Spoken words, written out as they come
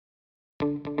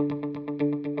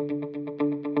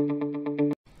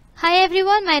Hi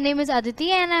everyone, my name is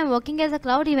Aditi and I am working as a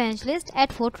Cloud Evangelist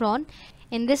at Foetron.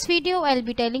 In this video, I'll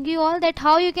be telling you all that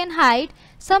how you can hide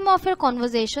some of your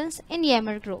conversations in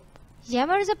Yammer group.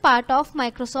 Yammer is a part of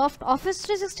Microsoft Office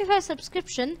 365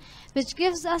 subscription, which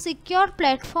gives a secure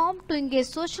platform to engage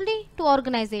socially to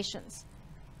organizations.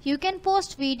 You can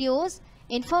post videos,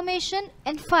 information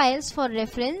and files for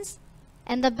reference,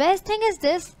 and the best thing is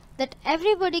this, that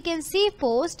everybody can see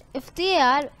posts if they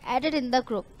are added in the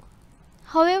group.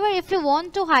 However, if you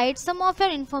want to hide some of your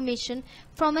information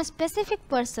from a specific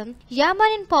person, Yammer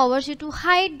empowers you to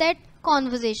hide that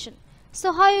conversation.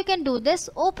 So how you can do this?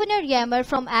 Open your Yammer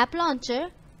from App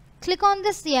Launcher. Click on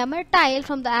this Yammer tile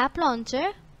from the App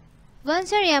Launcher.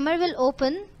 Once your Yammer will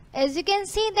open, as you can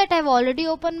see that I have already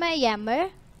opened my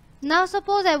Yammer. Now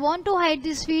suppose I want to hide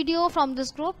this video from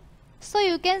this group. So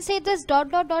you can see this ...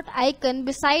 icon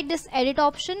beside this edit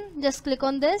option. Just click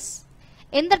on this.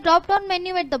 In the drop down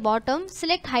menu at the bottom,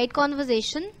 select hide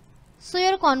conversation. So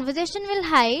your conversation will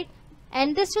hide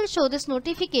and this will show this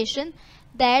notification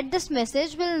that this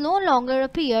message will no longer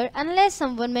appear unless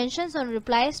someone mentions or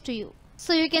replies to you.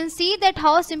 So you can see that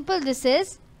how simple this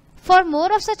is. For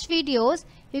more of such videos,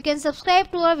 you can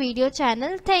subscribe to our video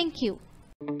channel. Thank you.